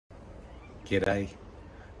G'day,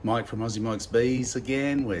 Mike from Aussie Mike's Bees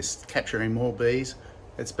again. We're capturing more bees.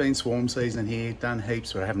 It's been swarm season here, done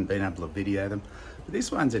heaps, but I haven't been able to video them. But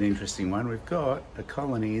this one's an interesting one. We've got a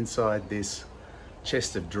colony inside this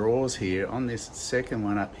chest of drawers here. On this second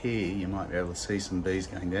one up here, you might be able to see some bees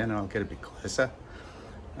going down, and I'll get a bit closer.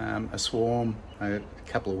 A swarm a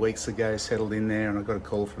couple of weeks ago settled in there, and I got a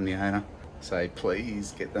call from the owner, say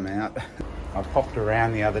please get them out. I popped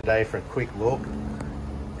around the other day for a quick look,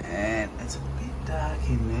 and it's a bit dark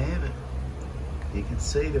in there, but you can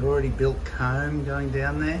see they've already built comb going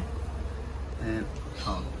down there. And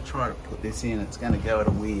I'll try to put this in, it's going to go at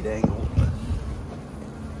a weird angle, but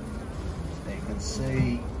you can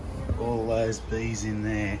see all those bees in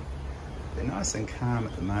there. They're nice and calm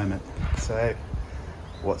at the moment. So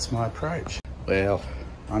what's my approach? Well,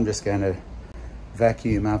 I'm just going to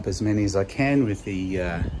vacuum up as many as I can with the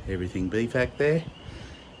Everything Bee Vac there.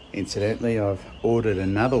 Incidentally, I've ordered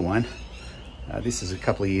another one. This is a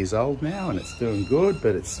couple of years old now and it's doing good,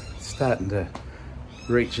 but it's starting to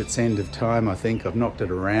reach its end of time, I think. I've knocked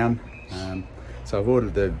it around. So I've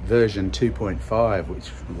ordered the version 2.5,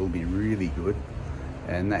 which will be really good.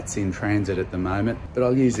 And that's in transit at the moment. But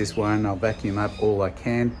I'll use this one, I'll vacuum up all I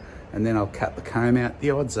can, and then I'll cut the comb out.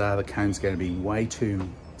 The odds are the comb's going to be way too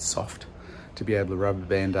soft to be able to rubber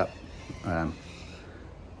band up,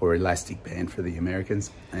 or elastic band for the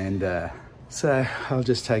Americans. And so I'll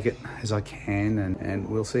just take it as I can, and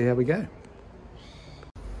we'll see how we go.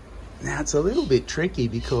 Now it's a little bit tricky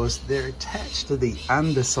because they're attached to the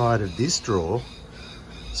underside of this drawer,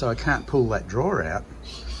 so I can't pull that drawer out,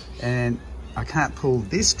 and I can't pull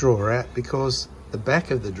this drawer out because the back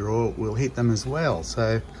of the drawer will hit them as well.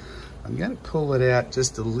 So I'm going to pull it out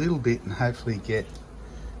just a little bit and hopefully get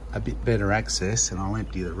a bit better access, and I'll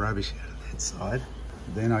empty the rubbish out of that side.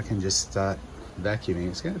 Then I can just start vacuuming.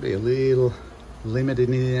 It's going to be a little limited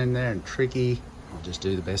in there and tricky. I'll just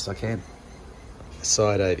do the best I can. The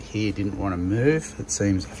side over here didn't want to move. It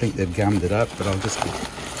seems, I think they've gummed it up, but I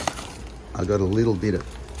got a little bit of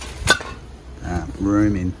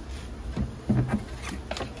room in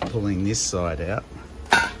pulling this side out.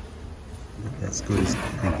 That's good as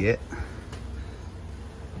I can get.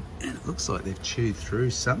 And it looks like they've chewed through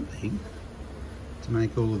something to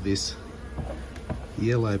make all of this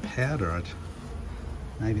yellow powder.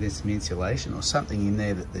 Maybe there's some insulation or something in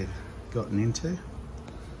there that they've gotten into.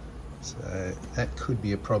 So that could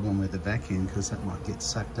be a problem with the vacuum, because that might get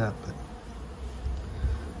sucked up. But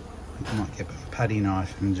I might get a putty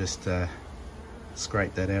knife and just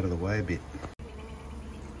scrape that out of the way a bit.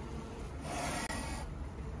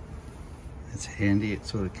 It's handy, it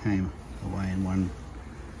sort of came away in one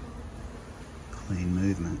clean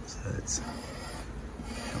movement, so it's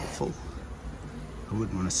helpful. I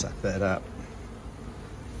wouldn't want to suck that up.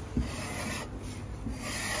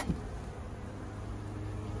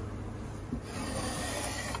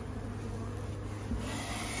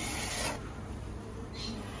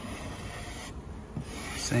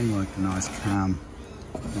 Seem like a nice calm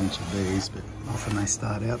bunch of bees, but often they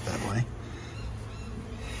start out that way.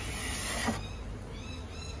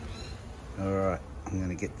 Alright, I'm going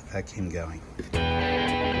to get the vacuum going.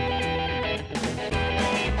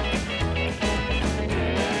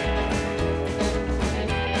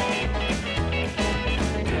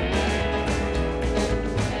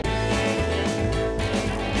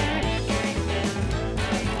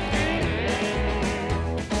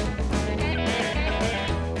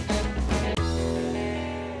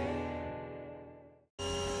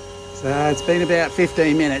 So it's been about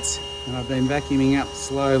 15 minutes and I've been vacuuming up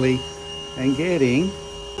slowly and getting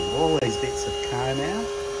all these bits of comb out,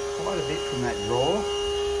 quite a bit from that drawer.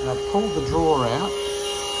 And I've pulled the drawer out,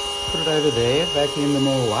 put it over there, vacuumed them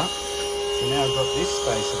all up. So now I've got this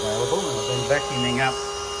space available, and I've been vacuuming up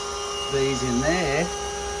these in there.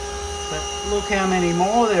 But look how many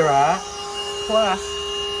more there are. Plus,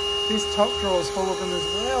 this top drawer's full of them as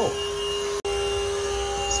well.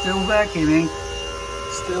 Still vacuuming.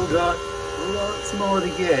 Still got lots more to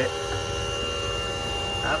get.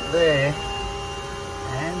 Up there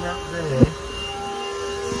and up there,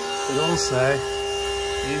 but also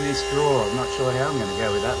in this drawer. I'm not sure how I'm going to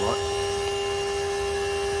go with that lot.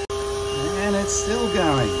 And it's still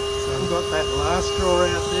going. So I've got that last drawer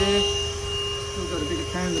out there. Still got a bit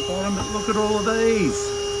of comb at the bottom, but look at all of these.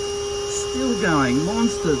 Still going,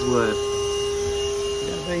 monsters worth.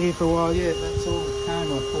 Going to be here for a while yet. That's all the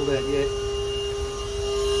comb I've pulled out yet.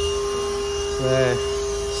 So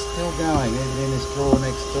still going, even in this drawer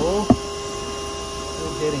next door.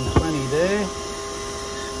 Still getting plenty there.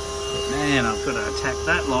 But man, I've got to attack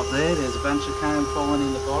that lot there. There's a bunch of comb falling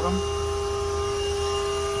in the bottom.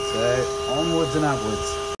 So onwards and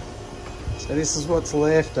upwards. So So this is what's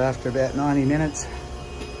left after about 90 minutes.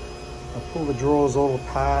 I pull the drawers all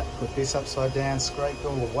apart, put this upside down, scraped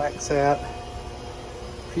all the wax out.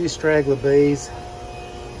 A few straggler bees.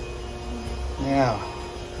 Now,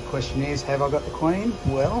 the question is, have I got the queen?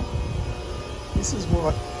 Well, this is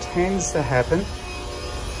what tends to happen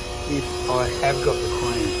if I have got the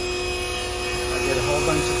queen. I get a whole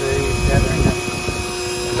bunch of bees gathering up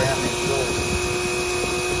around these doors.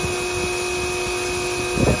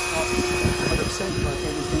 That's not 100% like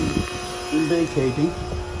everything in beekeeping.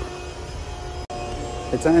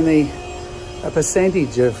 It's only a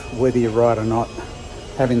percentage of whether you're right or not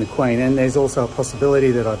having the queen, and there's also a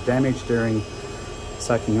possibility that I've damaged during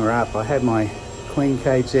sucking her up. I had my queen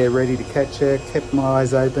cage there ready to catch her, kept my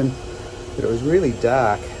eyes open, but it was really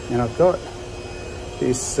dark, and I've got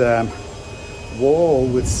this wall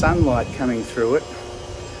with sunlight coming through it,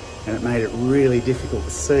 and it made it really difficult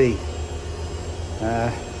to see.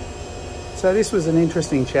 So this was an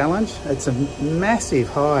interesting challenge. It's a massive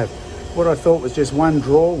hive. What I thought was just one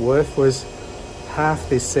drawer worth was half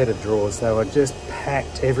this set of drawers. They were just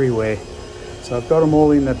packed everywhere. So I've got them all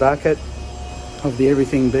in the bucket of the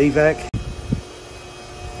Everything Bee Vac.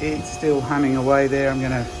 It's still humming away there. I'm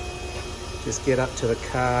gonna just get up to the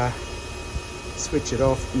car, switch it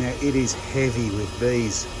off. Now it is heavy with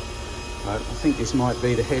bees. I think this might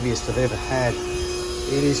be the heaviest I've ever had.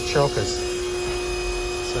 It is chockers.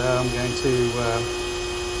 So I'm going to,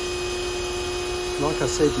 like I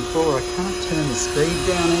said before, I can't turn the speed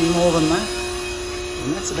down any more than that.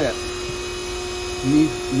 And that's about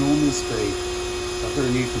mid-normal speed. So I've got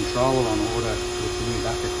a new controller on order with the new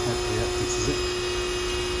bucket. Hopefully that fixes it.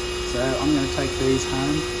 So I'm going to take these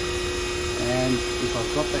home. And if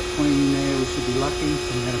I've got that queen in there, we should be lucky.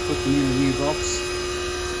 I'm going to put them in a new box.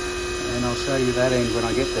 And I'll show you that end when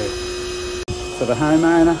I get there. For the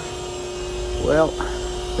homeowner, well,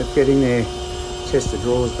 they're getting their chest of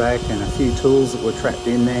drawers back and a few tools that were trapped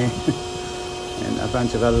in there and a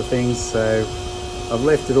bunch of other things. So I've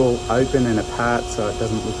left it all open and apart so it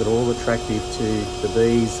doesn't look at all attractive to the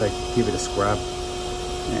bees. They can give it a scrub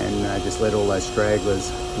and just let all those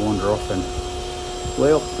stragglers wander off and,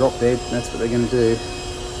 well, drop dead. That's what they're going to do.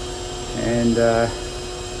 And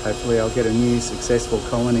hopefully I'll get a new successful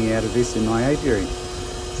colony out of this in my apiary.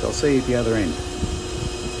 So I'll see you at the other end.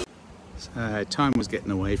 Time was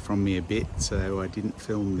getting away from me a bit, so I didn't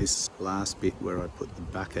film this last bit where I put the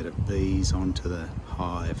bucket of bees onto the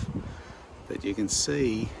hive. But you can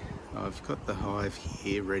see I've got the hive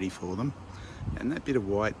here ready for them, and that bit of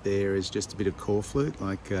white there is just a bit of core flute,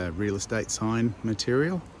 like real estate sign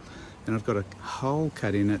material, and I've got a hole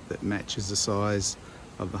cut in it that matches the size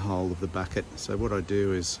of the hole of the bucket. So what I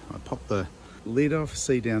do is I pop the lid off,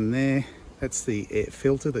 see down there, that's the air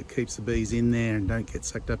filter that keeps the bees in there and don't get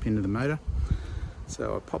sucked up into the motor.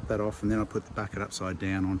 So I pop that off and then I put the bucket upside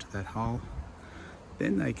down onto that hole.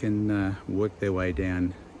 Then they can work their way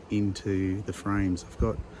down into the frames. I've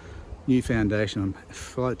got new foundation.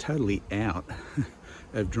 I'm totally out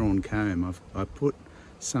of drawn comb. I put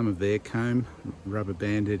some of their comb rubber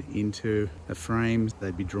banded into a frame.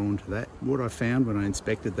 They'd be drawn to that. What I found when I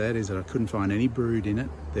inspected that is that I couldn't find any brood in it.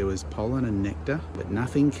 There was pollen and nectar, but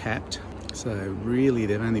nothing capped. So really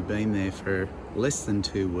they've only been there for less than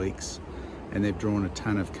 2 weeks and they've drawn a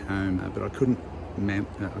ton of comb, but I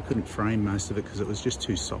couldn't frame most of it because it was just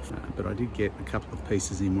too soft. But I did get a couple of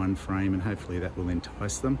pieces in one frame and hopefully that will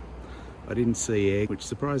entice them. I didn't see egg, which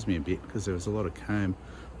surprised me a bit because there was a lot of comb.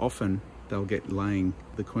 Often they'll get laying,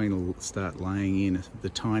 the queen will start laying in the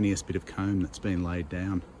tiniest bit of comb that's been laid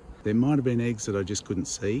down. There might have been eggs that I just couldn't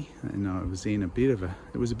see, and I was in a bit of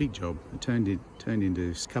it was a big job. It turned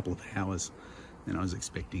into a couple of hours, and I was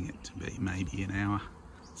expecting it to be maybe an hour.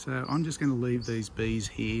 So I'm just going to leave these bees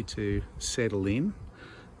here to settle in.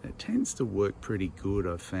 It tends to work pretty good,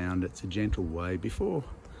 I've found. It's a gentle way. Before,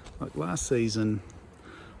 like last season,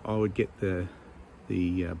 I would get the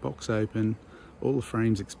box open, all the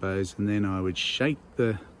frames exposed, and then I would shake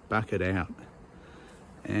the bucket out.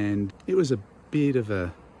 And it was a bit of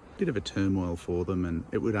a turmoil for them, and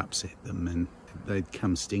it would upset them and they'd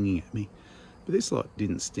come stinging at me. But this lot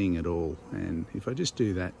didn't sting at all, and if I just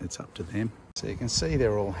do that, it's up to them. So you can see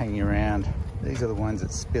they're all hanging around. These are the ones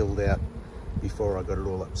that spilled out before I got it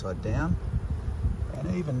all upside down.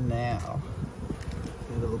 And even now,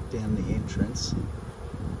 if you look down the entrance,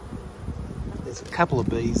 there's a couple of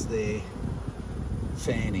bees there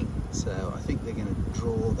fanning. So I think they're going to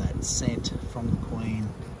draw that scent from the queen.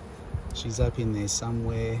 She's up in there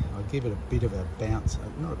somewhere. I give it a bit of a bounce,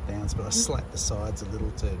 not a bounce, but I slap the sides a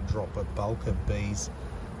little to drop a bulk of bees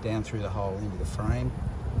down through the hole into the frame.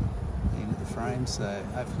 And the frame, so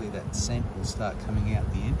hopefully that scent will start coming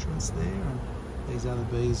out the entrance there, and these other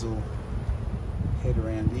bees will head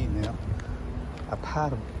around in. Now, a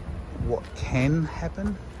part of what can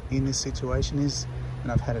happen in this situation is,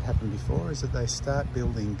 and I've had it happen before, is that they start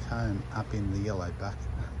building comb up in the yellow bucket.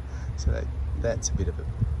 So that's a bit of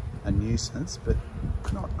a nuisance, but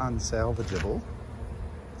not unsalvageable.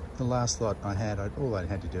 The last lot I had, all I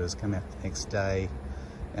had to do was come out the next day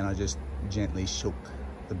and I just gently shook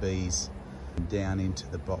the bees down into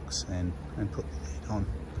the box and put the lid on.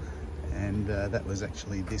 And that was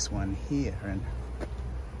actually this one here. And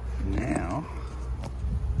now,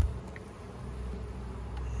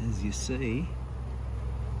 as you see,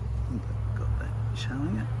 I think I've got that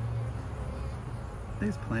showing it.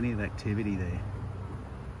 There's plenty of activity there.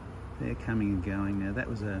 They're coming and going. Now that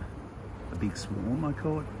was a big swarm I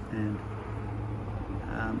caught, and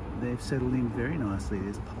they've settled in very nicely.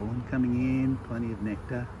 There's pollen coming in, plenty of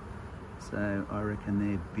nectar, so I reckon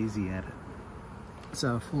they're busy at it.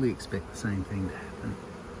 So I fully expect the same thing to happen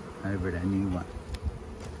over at our new one.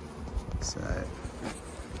 So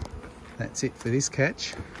that's it for this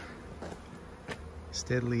catch.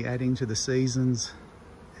 Steadily adding to the season's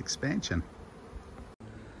expansion.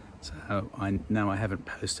 So I know I haven't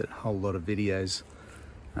posted a whole lot of videos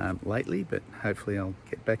lately, but hopefully I'll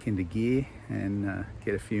get back into gear and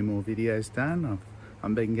get a few more videos done.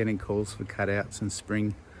 I've been getting calls for cutouts and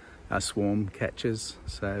spring swarm catches,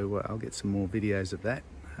 so I'll get some more videos of that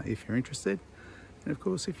if you're interested. And of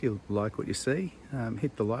course, if you like what you see,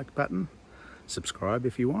 hit the like button, subscribe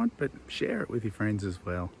if you want, but share it with your friends as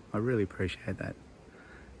well. I really appreciate that.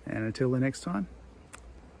 And until the next time,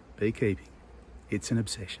 beekeeping, it's an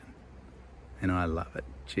obsession and I love it.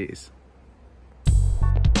 Cheers.